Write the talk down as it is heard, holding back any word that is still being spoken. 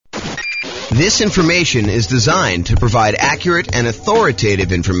This information is designed to provide accurate and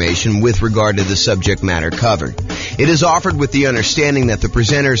authoritative information with regard to the subject matter covered. It is offered with the understanding that the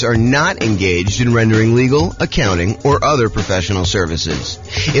presenters are not engaged in rendering legal, accounting, or other professional services.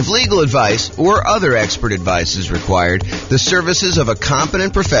 If legal advice or other expert advice is required, the services of a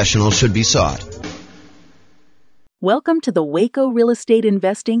competent professional should be sought. Welcome to the Waco Real Estate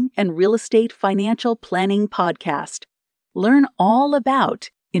Investing and Real Estate Financial Planning Podcast. Learn all about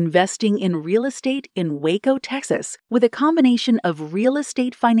investing in real estate in Waco, Texas, with a combination of real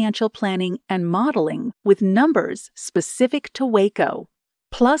estate financial planning and modeling with numbers specific to Waco,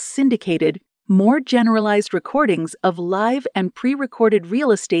 plus syndicated, more generalized recordings of live and pre-recorded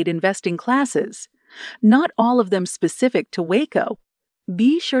real estate investing classes, not all of them specific to Waco.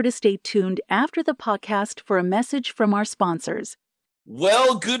 Be sure to stay tuned after the podcast for a message from our sponsors.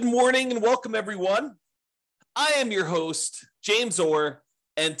 Well, good morning and welcome, everyone. I am your host, James Orr,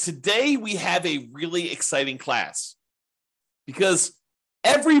 and today we have a really exciting class because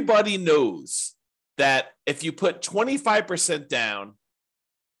everybody knows that if you put 25% down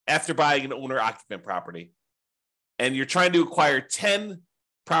after buying an owner-occupant property and you're trying to acquire 10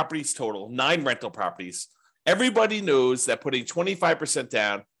 properties total, 9 rental properties, everybody knows that putting 25%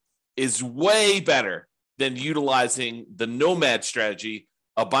 down is way better than utilizing the Nomad strategy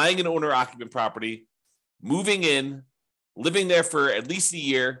of buying an owner-occupant property, moving in, living there for at least a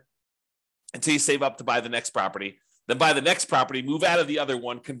year until you save up to buy the next property, then buy the next property, move out of the other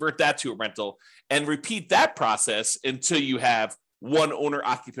one, convert that to a rental, and repeat that process until you have 1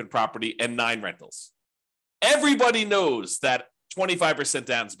 owner-occupant property and 9 rentals. Everybody knows that 25%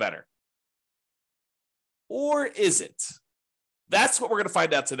 down is better. Or is it? That's what we're going to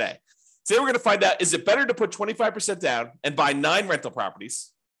find out today. Today we're going to find out, is it better to put 25% down and buy 9 rental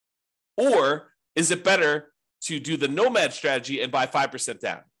properties? Or is it better to do the Nomad strategy and buy 5%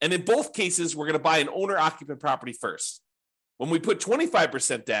 down? And in both cases, we're going to buy an owner-occupant property first. When we put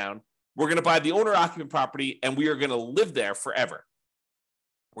 25% down, we're going to buy the owner-occupant property and we are going to live there forever.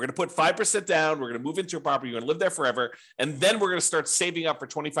 We're going to put 5% down. We're going to move into a property. You're going to live there forever. And then we're going to start saving up for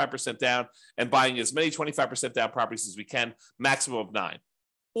 25% down and buying as many 25% down properties as we can, maximum of 9.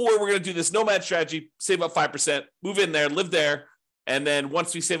 Or we're going to do this Nomad strategy, save up 5%, move in there, live there. And then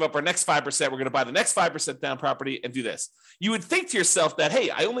once we save up our next 5%, we're going to buy the next 5% down property and do this. You would think to yourself that, hey,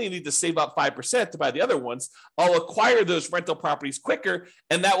 I only need to save up 5% to buy the other ones. I'll acquire those rental properties quicker,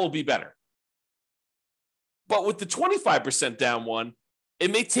 and that will be better. But with the 25% down one,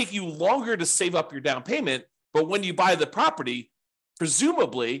 it may take you longer to save up your down payment, but when you buy the property,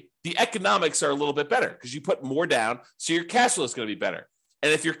 presumably the economics are a little bit better because you put more down, so your cash flow is going to be better.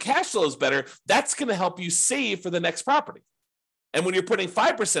 And if your cash flow is better, that's going to help you save for the next property. And when you're putting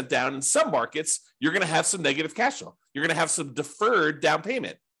 5% down in some markets, you're going to have some negative cash flow. You're going to have some deferred down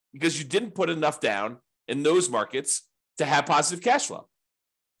payment because you didn't put enough down in those markets to have positive cash flow.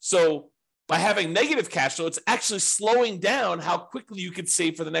 So by having negative cash flow, it's actually slowing down how quickly you can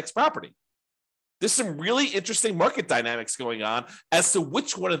save for the next property. There's some really interesting market dynamics going on as to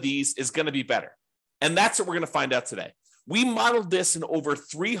which one of these is going to be better. And that's what we're going to find out today. We modeled this in over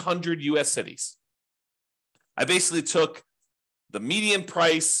 300 U.S. cities. I basically took the median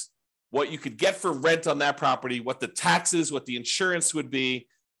price, what you could get for rent on that property, what the taxes, what the insurance would be,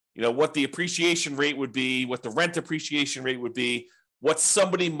 what the appreciation rate would be, what the rent appreciation rate would be, what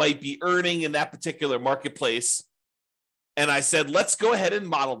somebody might be earning in that particular marketplace. And I said, let's go ahead and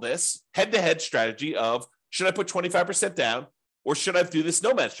model this head-to-head strategy of, should I put 25% down or should I do this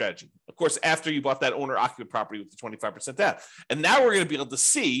Nomad strategy? Of course, after you bought that owner-occupant property with the 25% down. And now we're going to be able to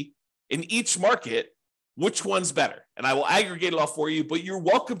see in each market which one's better. And I will aggregate it all for you, but you're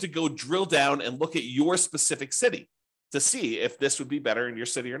welcome to go drill down and look at your specific city to see if this would be better in your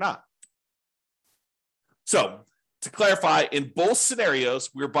city or not. So to clarify, in both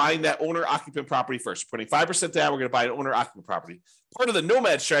scenarios, we're buying that owner-occupant property first. We're putting 5% down, we're going to buy an owner-occupant property. Part of the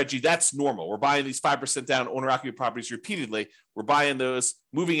Nomad strategy, that's normal. We're buying these 5% down owner-occupant properties repeatedly. We're buying those,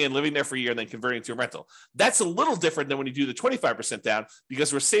 moving in, living there for a year, and then converting to a rental. That's a little different than when you do the 25% down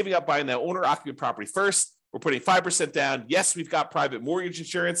because we're saving up buying that owner-occupant property first. We're putting 5% down. Yes, we've got private mortgage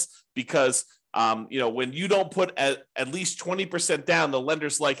insurance because when you don't put at least 20% down, the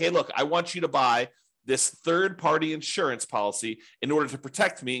lender's like, hey, look, I want you to buy this third-party insurance policy in order to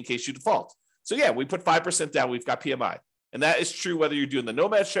protect me in case you default. So yeah, we put 5% down, we've got PMI. And that is true whether you're doing the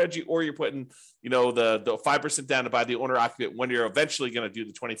Nomad strategy or you're putting, the 5% down to buy the owner-occupant when you're eventually going to do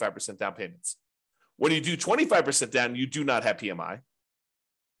the 25% down payments. When you do 25% down, you do not have PMI.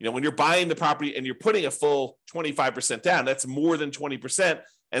 When you're buying the property and you're putting a full 25% down, that's more than 20%.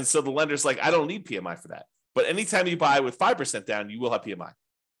 And so the lender's like, I don't need PMI for that. But anytime you buy with 5% down, you will have PMI.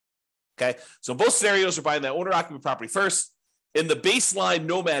 Okay, so in both scenarios, we're buying that owner-occupant property first. In the baseline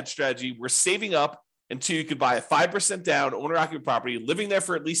Nomad strategy, we're saving up until you could buy a 5% down owner-occupant property, living there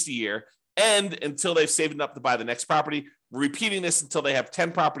for at least a year, and until they've saved enough to buy the next property. We're repeating this until they have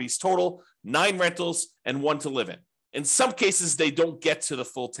 10 properties total, 9 rentals, and 1 to live in. In some cases, they don't get to the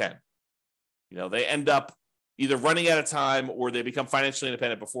full 10. They end up either running out of time or they become financially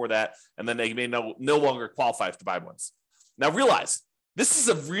independent before that, and then they may no longer qualify to buy ones. Now realize, this is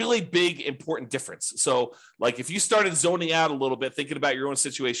a really big, important difference. So like if you started zoning out a little bit, thinking about your own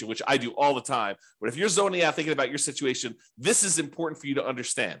situation, which I do all the time, but if you're zoning out thinking about your situation, this is important for you to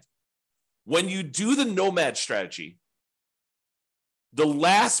understand. When you do the Nomad strategy, the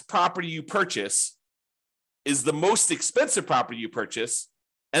last property you purchase is the most expensive property you purchase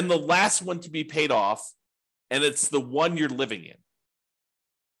and the last one to be paid off, and it's the one you're living in.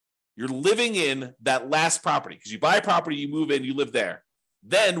 You're living in that last property because you buy a property, you move in, you live there.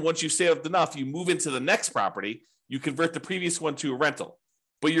 Then once you've saved enough, you move into the next property, you convert the previous one to a rental.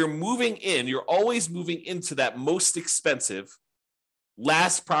 But you're always moving into that most expensive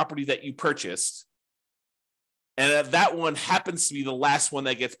last property that you purchased. And that one happens to be the last one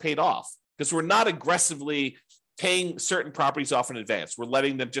that gets paid off because we're not aggressively paying certain properties off in advance. We're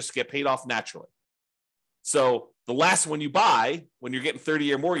letting them just get paid off naturally. So the last one you buy when you're getting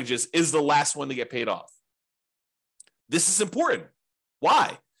 30-year mortgages is the last one to get paid off. This is important.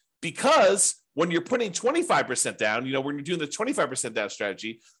 Why? Because when you're putting 25% down, when you're doing the 25% down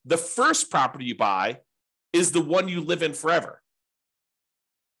strategy, the first property you buy is the one you live in forever.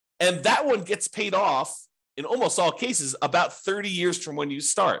 And that one gets paid off in almost all cases about 30 years from when you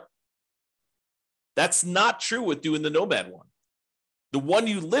start. That's not true with doing the Nomad one. The one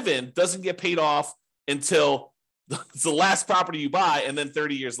you live in doesn't get paid off until it's the last property you buy and then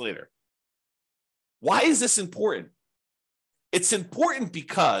 30 years later. Why is this important? It's important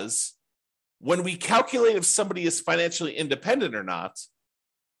because when we calculate if somebody is financially independent or not,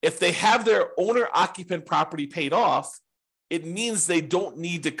 if they have their owner-occupant property paid off, it means they don't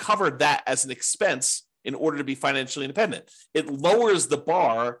need to cover that as an expense in order to be financially independent. It lowers the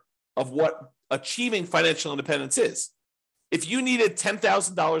bar of what achieving financial independence is. If you needed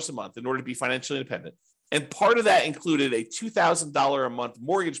 $10,000 a month in order to be financially independent, and part of that included a $2,000 a month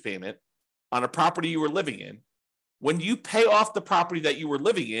mortgage payment on a property you were living in, when you pay off the property that you were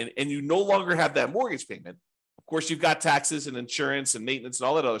living in and you no longer have that mortgage payment, of course, you've got taxes and insurance and maintenance and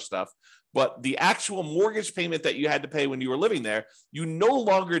all that other stuff, but the actual mortgage payment that you had to pay when you were living there, you no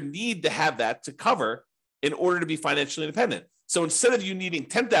longer need to have that to cover in order to be financially independent. So instead of you needing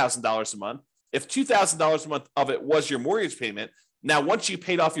 $10,000 a month, if $2,000 a month of it was your mortgage payment, now once you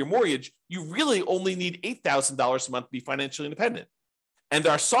paid off your mortgage, you really only need $8,000 a month to be financially independent. And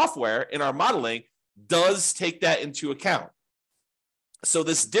our software in our modeling does take that into account. So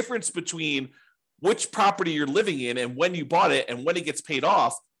this difference between which property you're living in and when you bought it and when it gets paid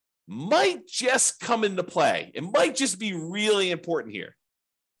off might just come into play. It might just be really important here,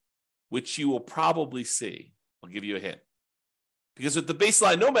 which you will probably see. I'll give you a hint. Because with the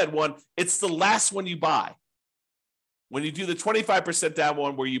baseline Nomad one, it's the last one you buy. When you do the 25% down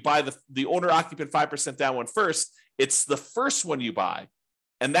one where you buy the owner-occupant 5% down one first, it's the first one you buy.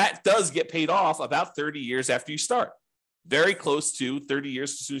 And that does get paid off about 30 years after you start. Very close to 30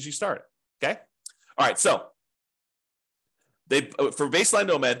 years as soon as you start it. Okay? All right, so for baseline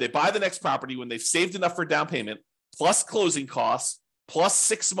Nomad, they buy the next property when they've saved enough for down payment, plus closing costs, plus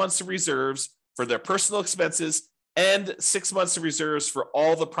 6 months of reserves for their personal expenses, and 6 months of reserves for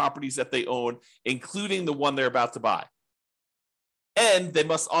all the properties that they own, including the one they're about to buy. And they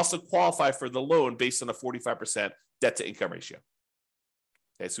must also qualify for the loan based on a 45% debt to income ratio.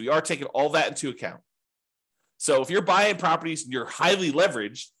 Okay, so we are taking all that into account. So if you're buying properties and you're highly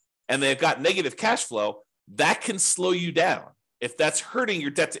leveraged and they've got negative cash flow, that can slow you down if that's hurting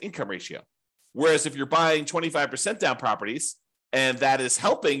your debt to income ratio. Whereas if you're buying 25% down properties and that is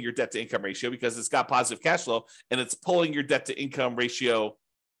helping your debt to income ratio because it's got positive cash flow and it's pulling your debt to income ratio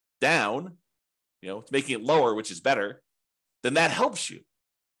down, it's making it lower, which is better, then that helps you.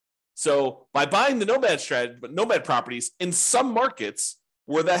 So by buying the Nomad properties in some markets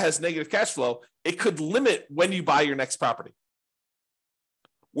where that has negative cash flow, it could limit when you buy your next property.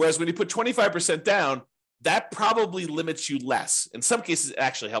 Whereas when you put 25% down, that probably limits you less. In some cases, it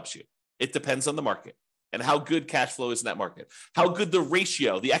actually helps you. It depends on the market and how good cash flow is in that market, how good the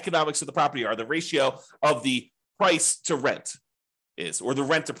ratio, the economics of the property are, the ratio of the price to rent is, or the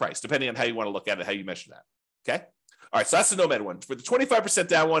rent to price, depending on how you want to look at it, how you measure that. Okay? All right, so that's the Nomad one. For the 25%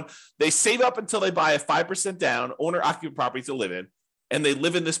 down one, they save up until they buy a 5% down owner-occupant property to live in, and they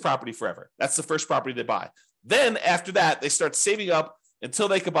live in this property forever. That's the first property they buy. Then after that, they start saving up until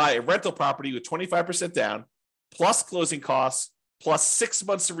they could buy a rental property with 25% down, plus closing costs, plus 6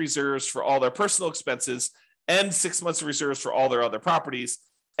 months of reserves for all their personal expenses, and 6 months of reserves for all their other properties.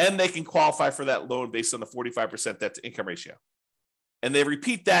 And they can qualify for that loan based on the 45% debt to income ratio. And they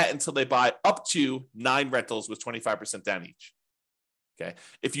repeat that until they buy up to 9 rentals with 25% down each. Okay.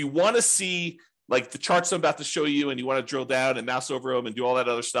 If you want to see like the charts I'm about to show you and you want to drill down and mouse over them and do all that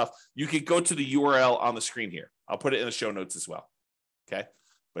other stuff, you can go to the URL on the screen here. I'll put it in the show notes as well. Okay.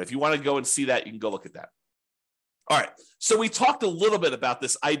 But if you want to go and see that, you can go look at that. All right. So we talked a little bit about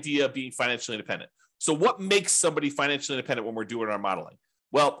this idea of being financially independent. So what makes somebody financially independent when we're doing our modeling?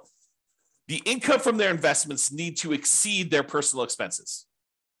 Well, the income from their investments need to exceed their personal expenses.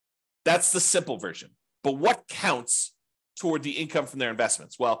 That's the simple version. But what counts toward the income from their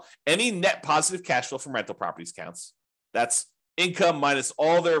investments? Well, any net positive cash flow from rental properties counts. That's income minus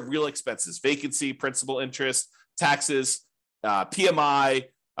all their real expenses, vacancy, principal, interest, taxes, PMI,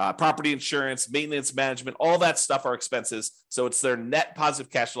 property insurance, maintenance, management, all that stuff are expenses. So it's their net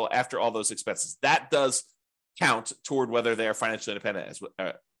positive cash flow after all those expenses. That does count toward whether they are financially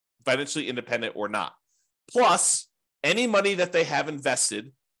independent or not. Plus, any money that they have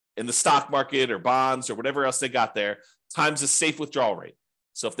invested in the stock market or bonds or whatever else they got there times a safe withdrawal rate.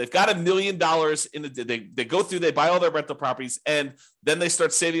 So if they've got $1 million they go through, they buy all their rental properties, and then they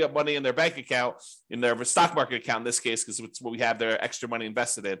start saving up money in their bank account, in their stock market account in this case, because it's what we have their extra money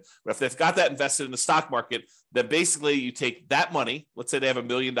invested in. But if they've got that invested in the stock market, then basically you take that money, let's say they have $1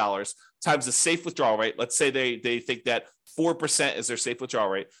 million, times the safe withdrawal rate. Let's say they think that 4% is their safe withdrawal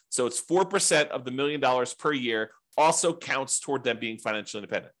rate. So it's 4% of the $1 million per year also counts toward them being financially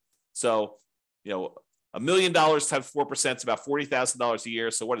independent. So, $1 million times 4% is about $40,000 a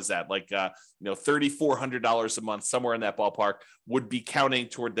year. So what is that? Like, $3,400 a month, somewhere in that ballpark, would be counting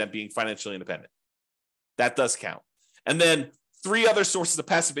toward them being financially independent. That does count. And then 3 other sources of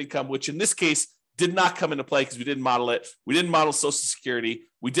passive income, which in this case did not come into play because we didn't model it. We didn't model Social Security.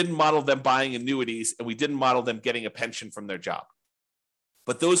 We didn't model them buying annuities, and we didn't model them getting a pension from their job.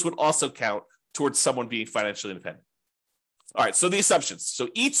 But those would also count towards someone being financially independent. All right, so the assumptions. So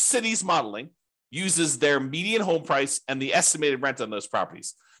each city's modeling uses their median home price and the estimated rent on those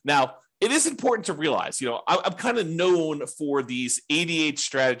properties. Now, it is important to realize, I'm kind of known for these 88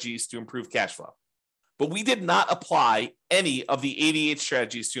 strategies to improve cash flow, but we did not apply any of the 88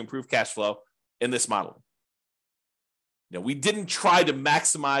 strategies to improve cash flow in this modeling. We didn't try to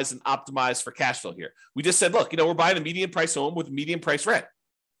maximize and optimize for cash flow here. We just said, look, we're buying a median price home with median price rent.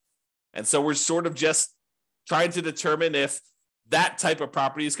 And so we're sort of just trying to determine if that type of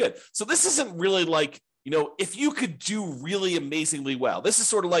property is good. So this isn't really like, if you could do really amazingly well. This is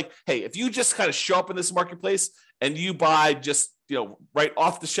sort of like, hey, if you just kind of show up in this marketplace and you buy just, right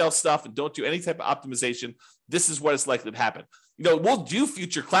off the shelf stuff and don't do any type of optimization, this is what is likely to happen. We'll do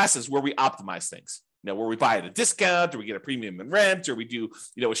future classes where we optimize things. Where we buy at a discount, or we get a premium in rent, or we do,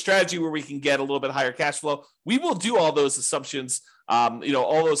 a strategy where we can get a little bit higher cash flow. We will do all those assumptions,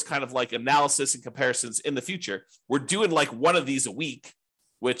 all those kind of like analysis and comparisons in the future. We're doing like one of these a week,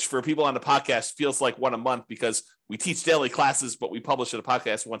 which for people on the podcast feels like one a month because we teach daily classes, but we publish a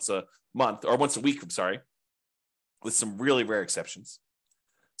podcast once a month or once a week. I'm sorry, with some really rare exceptions.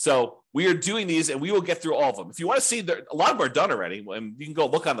 So we are doing these, and we will get through all of them. If you want to see, a lot of them are done already, and you can go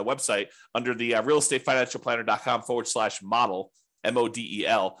look on the website under the realestatefinancialplanner.com/model,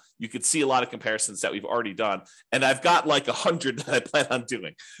 MODEL. You can see a lot of comparisons that we've already done. And I've got like 100 that I plan on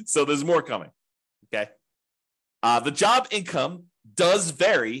doing. So there's more coming. Okay. The job income does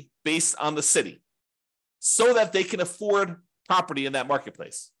vary based on the city so that they can afford property in that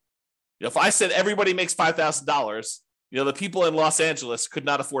marketplace. If I said everybody makes $5,000, the people in Los Angeles could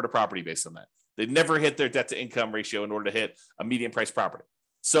not afford a property based on that. They'd never hit their debt to income ratio in order to hit a median price property.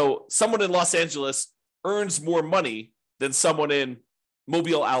 So someone in Los Angeles earns more money than someone in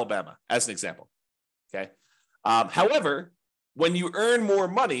Mobile, Alabama, as an example. Okay. However, when you earn more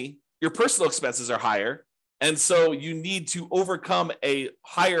money, your personal expenses are higher. And so you need to overcome a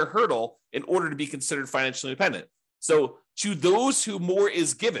higher hurdle in order to be considered financially independent. So to those who more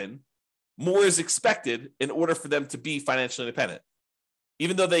is given, more is expected in order for them to be financially independent.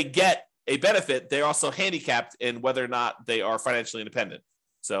 Even though they get a benefit, they're also handicapped in whether or not they are financially independent.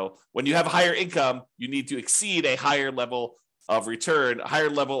 So when you have a higher income, you need to exceed a higher level of return, a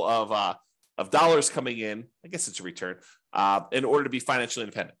higher level of dollars coming in. I guess it's a return in order to be financially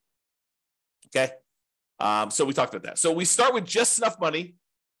independent. Okay. So we talked about that. So we start with just enough money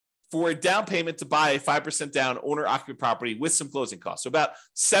for a down payment to buy a 5% down owner-occupant property with some closing costs. So about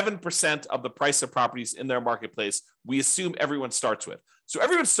 7% of the price of properties in their marketplace, we assume everyone starts with. So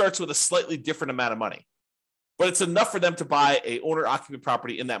everyone starts with a slightly different amount of money. but it's enough for them to buy a owner-occupant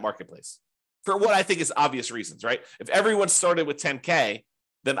property in that marketplace for what I think is obvious reasons, right? If everyone started with 10K,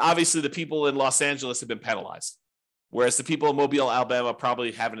 then obviously the people in Los Angeles have been penalized, whereas the people in Mobile, Alabama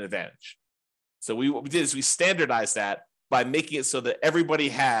probably have an advantage. So what we did is we standardized that by making it so that everybody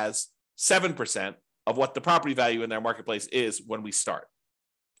has 7% of what the property value in their marketplace is when we start.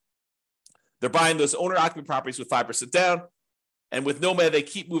 They're buying those owner-occupant properties with 5% down, and with Nomad, they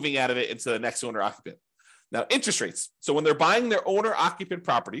keep moving out of it into the next owner-occupant. Now, interest rates. So when they're buying their owner-occupant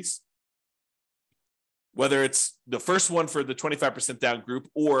properties, whether it's the first one for the 25% down group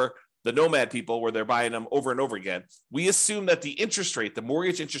or the Nomad people where they're buying them over and over again, we assume that the interest rate, the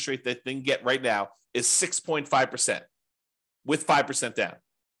mortgage interest rate that they can get right now is 6.5% with 5% down.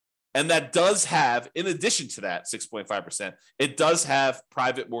 And that does have, in addition to that 6.5%, it does have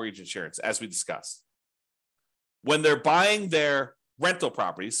private mortgage insurance, as we discussed. When they're buying their rental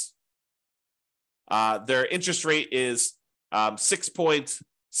properties, their interest rate is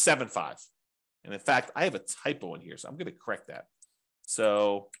 6.75. And in fact, I have a typo in here, so I'm going to correct that.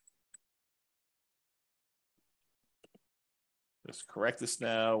 So let's correct this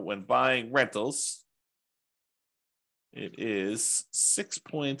now. When buying rentals, it is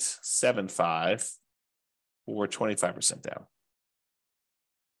 6.75 for 25% down.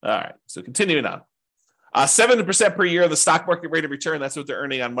 All right, so continuing on. 7% per year of the stock market rate of return. That's what they're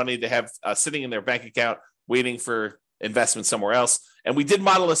earning on money they have sitting in their bank account, waiting for investment somewhere else. And we did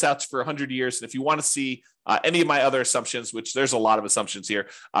model this out for 100 years. And if you want to see any of my other assumptions, which there's a lot of assumptions here,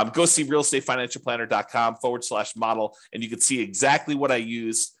 go see realestatefinancialplanner.com/model, and you can see exactly what I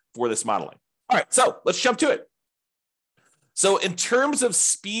use for this modeling. All right, so let's jump to it. So in terms of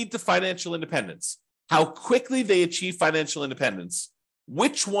speed to financial independence, how quickly they achieve financial independence,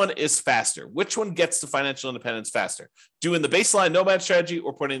 which one is faster? Which one gets to financial independence faster? Doing the baseline Nomad strategy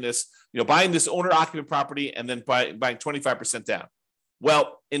or putting this, buying this owner-occupant property and then buying 25% down?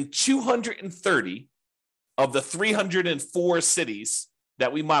 Well, in 230 of the 304 cities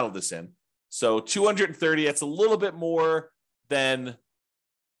that we modeled this in, so 230, that's a little bit more than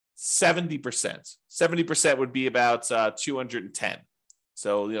 70%. 70% would be about 210.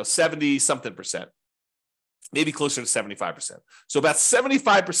 So, 70 something percent. Maybe closer to 75%. So about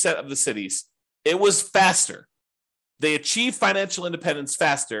 75% of the cities, it was faster. They achieved financial independence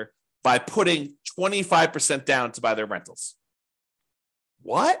faster by putting 25% down to buy their rentals.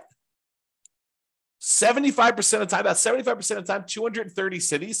 What? 75% of the time, about 75% of the time, 230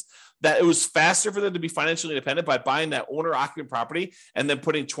 cities, that it was faster for them to be financially independent by buying that owner-occupant property and then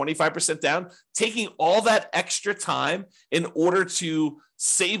putting 25% down, taking all that extra time in order to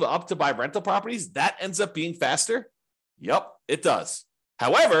save up to buy rental properties, that ends up being faster? Yep, it does.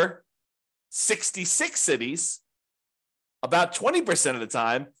 However, 66 cities, about 20% of the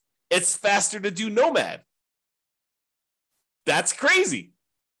time, it's faster to do Nomad. That's crazy.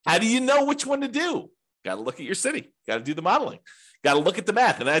 How do you know which one to do? Got to look at your city. Got to do the modeling. Got to look at the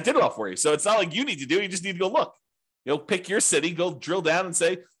math. And I did it all for you. So it's not like you need to do it. You just need to go look. Pick your city, go drill down and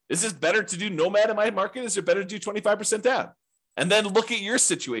say, is this better to do Nomad in my market? Is it better to do 25% down? And then look at your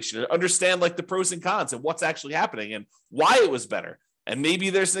situation and understand the pros and cons and what's actually happening and why it was better. And maybe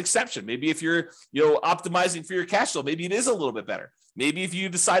there's an exception. Maybe if you're, optimizing for your cash flow, maybe it is a little bit better. Maybe if you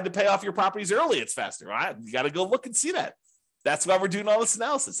decide to pay off your properties early, it's faster. Right? You got to go look and see that. That's why we're doing all this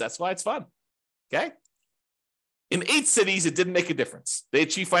analysis. That's why it's fun. Okay. In 8 cities, it didn't make a difference. They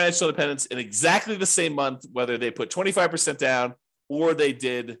achieved financial independence in exactly the same month, whether they put 25% down or they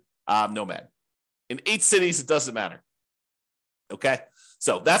did Nomad. In 8 cities, it doesn't matter. Okay.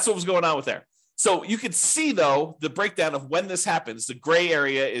 So that's what was going on with there. So you can see, though, the breakdown of when this happens. The gray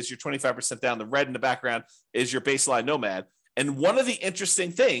area is your 25% down. The red in the background is your baseline Nomad. And one of the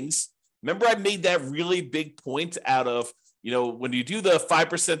interesting things, remember I made that really big point out of, when you do the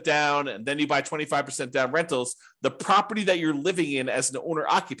 5% down and then you buy 25% down rentals, the property that you're living in as an owner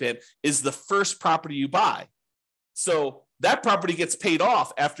occupant is the first property you buy. So that property gets paid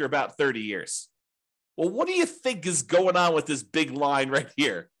off after about 30 years. Well, what do you think is going on with this big line right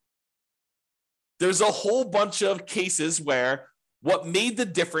here? There's a whole bunch of cases where what made the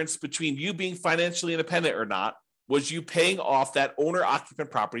difference between you being financially independent or not was you paying off that owner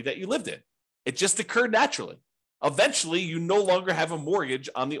occupant property that you lived in. It just occurred naturally. Eventually, you no longer have a mortgage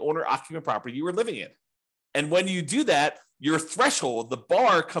on the owner-occupant property you were living in. And when you do that, your threshold, the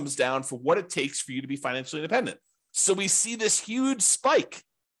bar comes down for what it takes for you to be financially independent. So we see this huge spike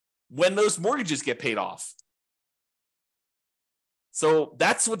when those mortgages get paid off. So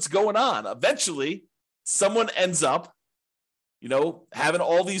that's what's going on. Eventually, someone ends up, having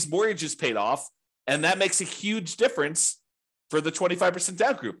all these mortgages paid off, and that makes a huge difference for the 25%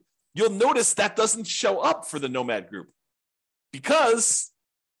 down group. you'll notice that doesn't show up for the Nomad group because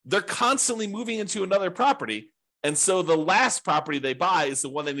they're constantly moving into another property. And so the last property they buy is the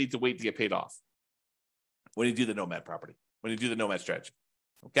one they need to wait to get paid off when you do the Nomad property, when you do the Nomad strategy.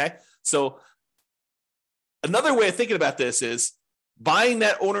 Okay. So another way of thinking about this is buying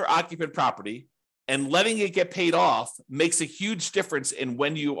that owner-occupant property and letting it get paid off makes a huge difference in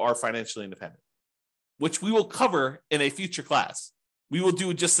when you are financially independent, which we will cover in a future class. We will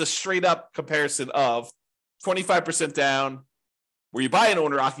do just a straight up comparison of 25% down where you buy an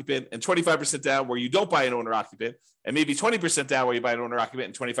owner-occupant and 25% down where you don't buy an owner-occupant, and maybe 20% down where you buy an owner-occupant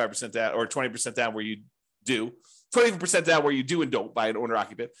and 25% down, or 20% down where you do, 20% down where you do and don't buy an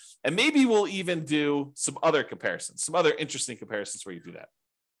owner-occupant. And maybe we'll even do some other comparisons, some other interesting comparisons where you do that.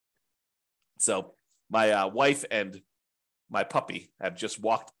 So my wife and my puppy have just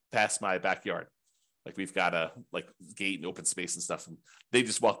walked past my backyard. Like we've got a gate and open space and stuff. And they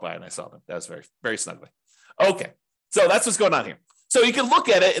just walked by and I saw them. That was very, very snuggly. Okay. So that's what's going on here. So you can look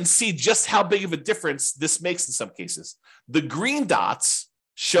at it and see just how big of a difference this makes in some cases. The green dots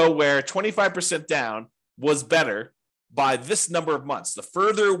show where 25% down was better by this number of months. The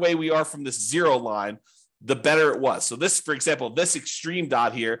further away we are from this zero line, the better it was. So this, for example, this extreme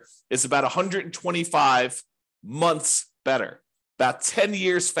dot here is about 125 months better, about 10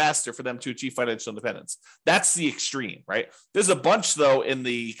 years faster for them to achieve financial independence. That's the extreme, right? There's a bunch, though, in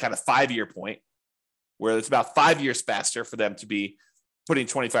the kind of 5-year point where it's about 5 years faster for them to be putting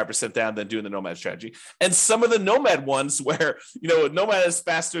 25% down than doing the Nomad strategy. And some of the Nomad ones where, Nomad is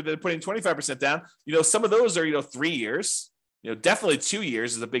faster than putting 25% down, some of those are, 3 years, definitely 2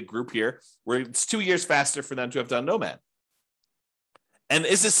 years is a big group here where it's 2 years faster for them to have done Nomad. And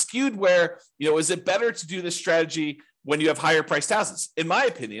is it skewed where, is it better to do this strategy when you have higher priced houses? In my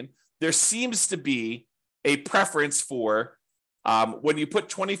opinion, there seems to be a preference for when you put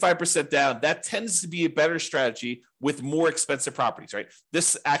 25% down, that tends to be a better strategy with more expensive properties, right?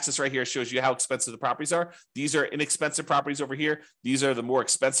 This axis right here shows you how expensive the properties are. These are inexpensive properties over here. These are the more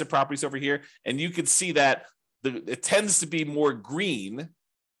expensive properties over here. And you can see that it tends to be more green,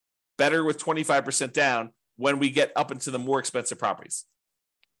 better with 25% down when we get up into the more expensive properties.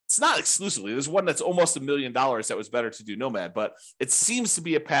 It's not exclusively. There's one that's almost $1 million that was better to do Nomad, but it seems to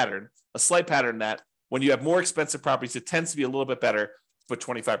be a pattern, a slight pattern that when you have more expensive properties, it tends to be a little bit better to put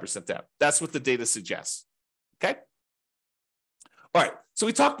 25% down. That's what the data suggests. Okay. All right. So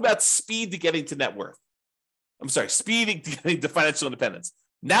we talked about speed to getting to net worth. Speed to getting to financial independence.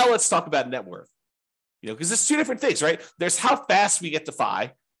 Now let's talk about net worth. Because there's two different things, right? There's how fast we get to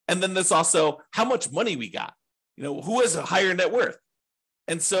FI, and then there's also how much money we got. Who has a higher net worth?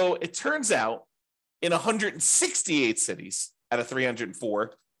 And so it turns out in 168 cities out of 304,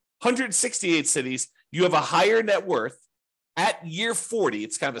 168 cities, you have a higher net worth at year 40.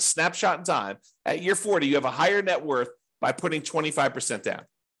 It's kind of a snapshot in time. At year 40, you have a higher net worth by putting 25% down.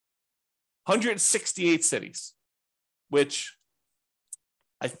 168 cities, which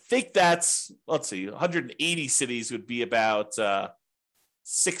I think that's, 180 cities would be about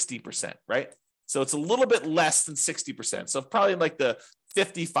 60%, right? So it's a little bit less than 60%. So probably in like the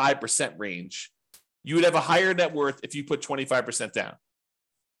 55% range, you would have a higher net worth if you put 25% down.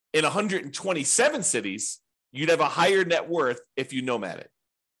 In 127 cities, you'd have a higher net worth if you Nomad it.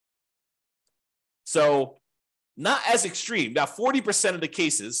 So not as extreme. Now, 40% of the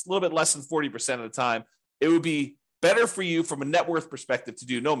cases, a little bit less than 40% of the time, it would be better for you from a net worth perspective to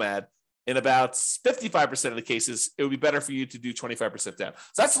do Nomad. In about 55% of the cases, it would be better for you to do 25% down.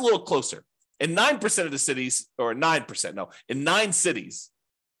 So that's a little closer. In 9% of the cities, or 9%, no, in 9 cities,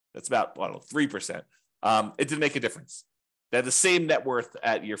 that's about, 3%, it didn't make a difference. They had the same net worth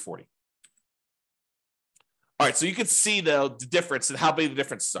at year 40. All right, so you can see the difference and how big the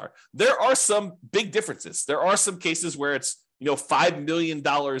differences are. There are some big differences. There are some cases where it's $5 million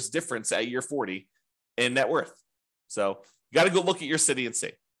difference at year 40 in net worth. So you got to go look at your city and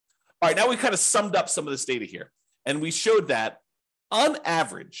see. All right, now we kind of summed up some of this data here, and we showed that on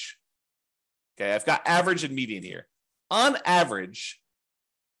average, okay, I've got average and median here. On average,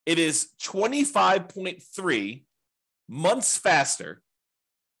 it is 25.3 months faster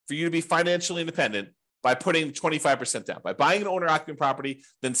for you to be financially independent by putting 25% down, by buying an owner-occupant property,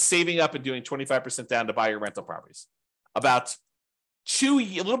 then saving up and doing 25% down to buy your rental properties. About a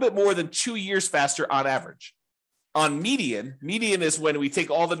little bit more than 2 years faster on average. On median is when we take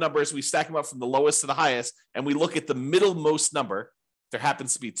all the numbers, we stack them up from the lowest to the highest, and we look at the middlemost number. There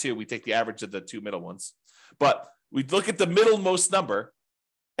happens to be 2. We take the average of the 2 middle ones. But we look at the middlemost number,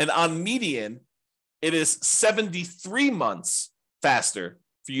 and on median, it is 73 months faster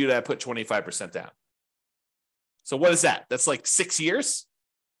for you to put 25% down. So what is that? That's like 6 years.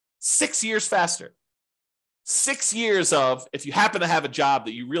 6 years faster. 6 years of, if you happen to have a job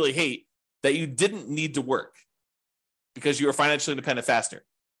that you really hate, that you didn't need to work because you were financially independent faster.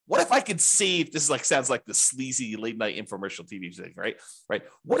 What if I could save, this is like, sounds like the sleazy late night infomercial TV thing, right? Right.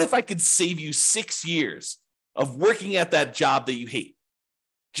 What if I could save you 6 years of working at that job that you hate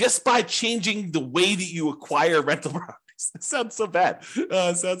just by changing the way that you acquire rental properties? That sounds so bad.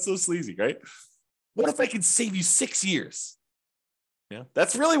 It sounds so sleazy, right? What if I could save you 6 years? Yeah,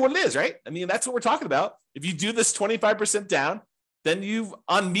 that's really what it is, right? I mean, that's what we're talking about. If you do this 25% down, then you've,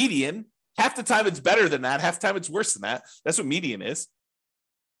 on median, half the time it's better than that. Half the time it's worse than that. That's what median is.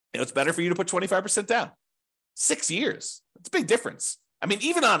 It's better for you to put 25% down. 6 years. That's a big difference. I mean,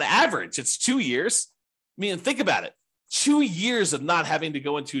 even on average, it's 2 years. I mean, think about it. 2 years of not having to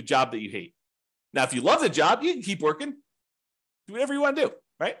go into a job that you hate. Now, if you love the job, you can keep working. Do whatever you want to do,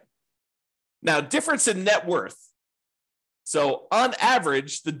 right? Now, difference in net worth. So on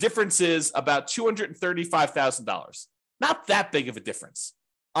average, the difference is about $235,000. Not that big of a difference.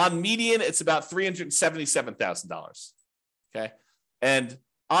 On median, it's about $377,000. Okay. And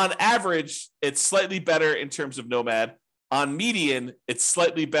on average, it's slightly better in terms of Nomad. On median, it's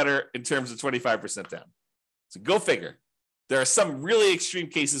slightly better in terms of 25% down. So go figure. There are some really extreme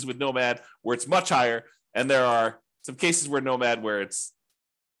cases with Nomad where it's much higher, and there are some cases where Nomad where it's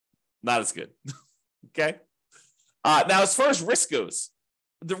not as good. Okay. Now, as far as risk goes,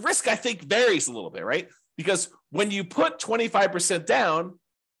 the risk, I think, varies a little bit, right? Because when you put 25% down,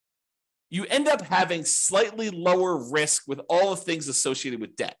 you end up having slightly lower risk with all the things associated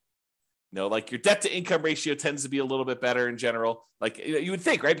with debt. You know, like your debt to income ratio tends to be a little bit better in general. Like you would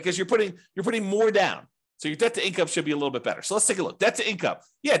think, right? Because you're putting more down. So your debt to income should be a little bit better. So let's take a look. Debt to income.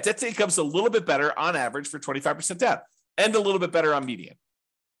 Yeah, debt to income is a little bit better on average for 25% down and a little bit better on median.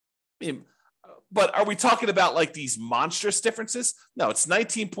 I mean, but are we talking about like these monstrous differences? No, it's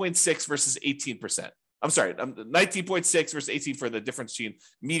 19.6 versus 18%. I'm sorry, 19.6 versus 18 for the difference between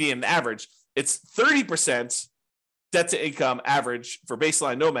median and average. It's 30% debt to income average for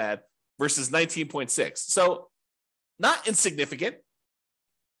baseline Nomad versus 19.6. So not insignificant,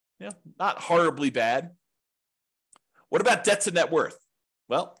 not horribly bad. What about debt to net worth?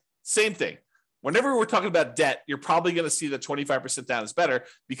 Well, same thing. Whenever we're talking about debt, you're probably going to see that 25% down is better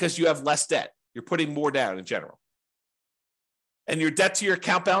because you have less debt. You're putting more down in general. And your debt to your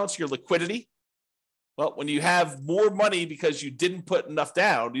account balance, your liquidity. Well, when you have more money because you didn't put enough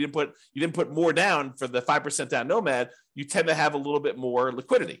down, you didn't put more down for the 5% down Nomad, you tend to have a little bit more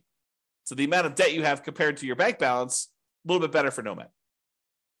liquidity. So the amount of debt you have compared to your bank balance, a little bit better for Nomad.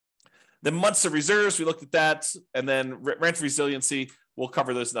 The months of reserves, we looked at that, and then rent resiliency, we'll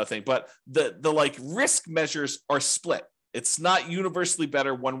cover those another thing. But the like risk measures are split. It's not universally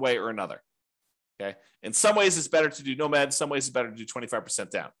better one way or another. Okay. In some ways, it's better to do Nomad. In some ways, it's better to do 25%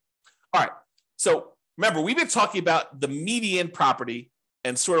 down. All right. So remember, we've been talking about the median property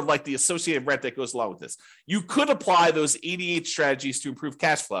and sort of like the associated rent that goes along with this. You could apply those 88 strategies to improve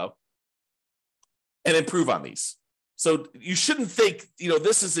cash flow and improve on these. So you shouldn't think,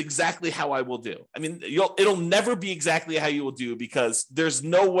 this is exactly how I will do. I mean, it'll never be exactly how you will do because there's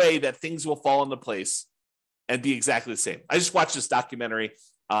no way that things will fall into place and be exactly the same. I just watched this documentary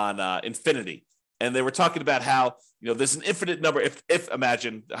on Infinity. And they were talking about how, there's an infinite number, if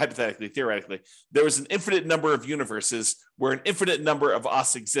imagine, hypothetically, theoretically, there was an infinite number of universes where an infinite number of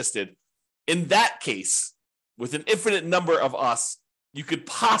us existed. In that case, with an infinite number of us, you could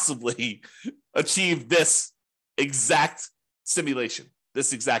possibly achieve this exact simulation,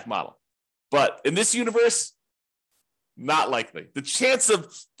 this exact model. But in this universe, not likely. The chance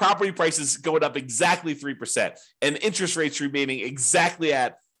of property prices going up exactly 3% and interest rates remaining exactly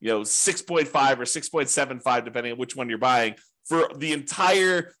at 6.5 or 6.75, depending on which one you're buying, for the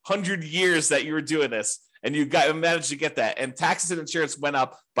entire 100 years that you were doing this, and you managed to get that, and taxes and insurance went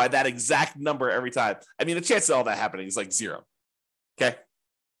up by that exact number every time. I mean, the chance of all that happening is like zero. Okay.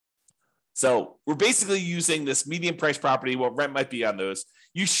 So we're basically using this median price property, what rent might be on those.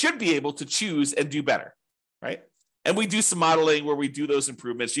 You should be able to choose and do better, right? And we do some modeling where we do those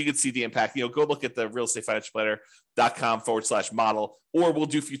improvements. You can see the impact. Go look at the realestatefinancialplanner.com/model, or we'll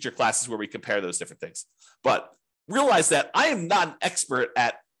do future classes where we compare those different things. But realize that I am not an expert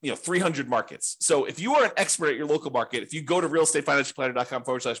at 300 markets. So if you are an expert at your local market, if you go to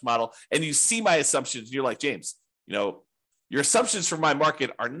realestatefinancialplanner.com/model and you see my assumptions, and you're like, James, your assumptions for my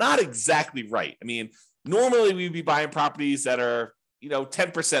market are not exactly right. I mean, normally we'd be buying properties that are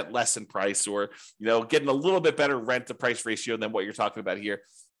 10% less in price, or, getting a little bit better rent to price ratio than what you're talking about here.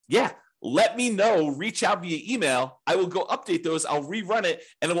 Yeah. Let me know, reach out via email. I will go update those. I'll rerun it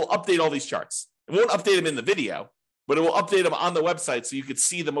and it will update all these charts. It won't update them in the video, but it will update them on the website so you could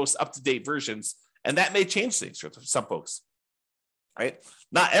see the most up-to-date versions. And that may change things for some folks, right?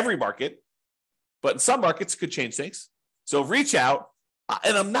 Not every market, but in some markets it could change things. So reach out.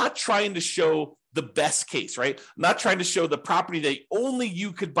 And I'm not trying to show the best case, right? I'm not trying to show the property that only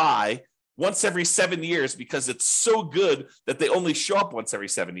you could buy once every 7 years because it's so good that they only show up once every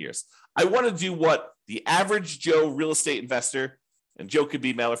 7 years. I want to do what the average Joe real estate investor, and Joe could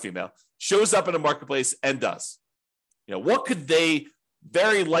be male or female, shows up in a marketplace and does. What could they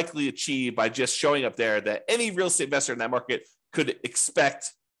very likely achieve by just showing up there that any real estate investor in that market could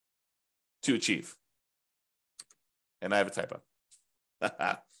expect to achieve? And I have a typo.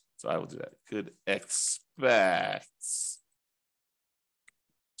 So I will do that. Could expect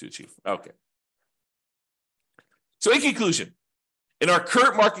to achieve. Okay. So in conclusion, in our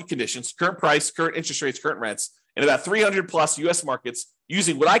current market conditions, current price, current interest rates, current rents, in about 300 plus US markets,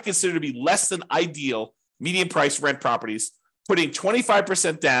 using what I consider to be less than ideal median price rent properties, putting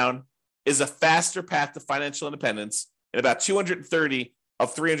 25% down is a faster path to financial independence in about 230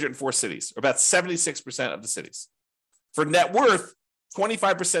 of 304 cities, or about 76% of the cities. For net worth,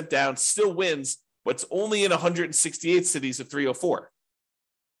 25% down still wins, but it's only in 168 cities of 304.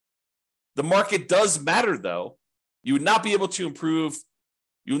 The market does matter, though. You would not be able to improve.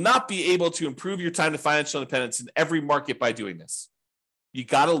 You will not be able to improve your time to financial independence in every market by doing this. You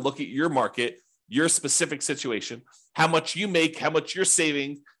got to look at your market, your specific situation, how much you make, how much you're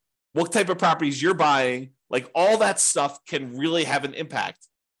saving, what type of properties you're buying. Like all that stuff can really have an impact,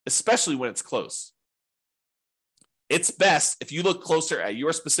 especially when it's close. It's best if you look closer at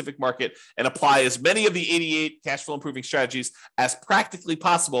your specific market and apply as many of the 88 cash flow improving strategies as practically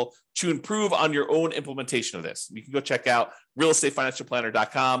possible to improve on your own implementation of this. You can go check out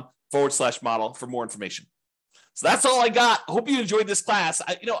realestatefinancialplanner.com/model for more information. So that's all I got. Hope you enjoyed this class.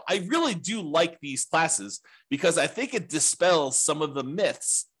 I really do like these classes because I think it dispels some of the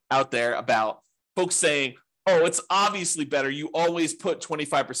myths out there about folks saying, oh, it's obviously better. You always put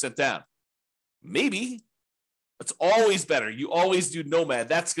 25% down. Maybe. It's always better. You always do Nomad.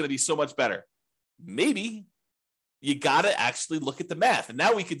 That's going to be so much better. Maybe. You got to actually look at the math. And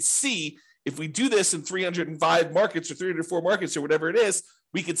now we can see if we do this in 305 markets or 304 markets or whatever it is,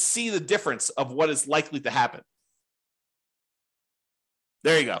 we could see the difference of what is likely to happen.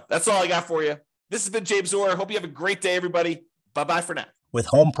 There you go. That's all I got for you. This has been James Orr. Hope you have a great day, everybody. Bye-bye for now. With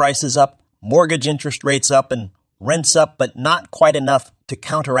home prices up, mortgage interest rates up, and rents up, but not quite enough to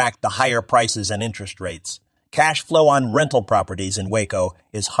counteract the higher prices and interest rates, cash flow on rental properties in Waco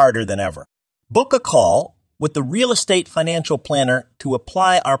is harder than ever. Book a call with the Real Estate Financial Planner to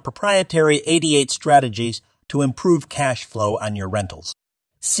apply our proprietary 88 strategies to improve cash flow on your rentals.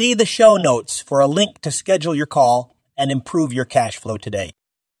 See the show notes for a link to schedule your call and improve your cash flow today.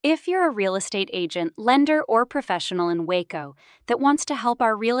 If you're a real estate agent, lender, or professional in Waco that wants to help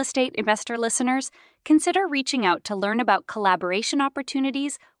our real estate investor listeners, consider reaching out to learn about collaboration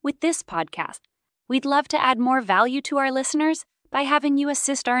opportunities with this podcast. We'd love to add more value to our listeners by having you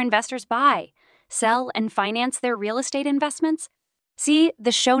assist our investors buy, sell, and finance their real estate investments. See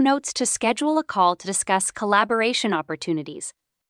the show notes to schedule a call to discuss collaboration opportunities.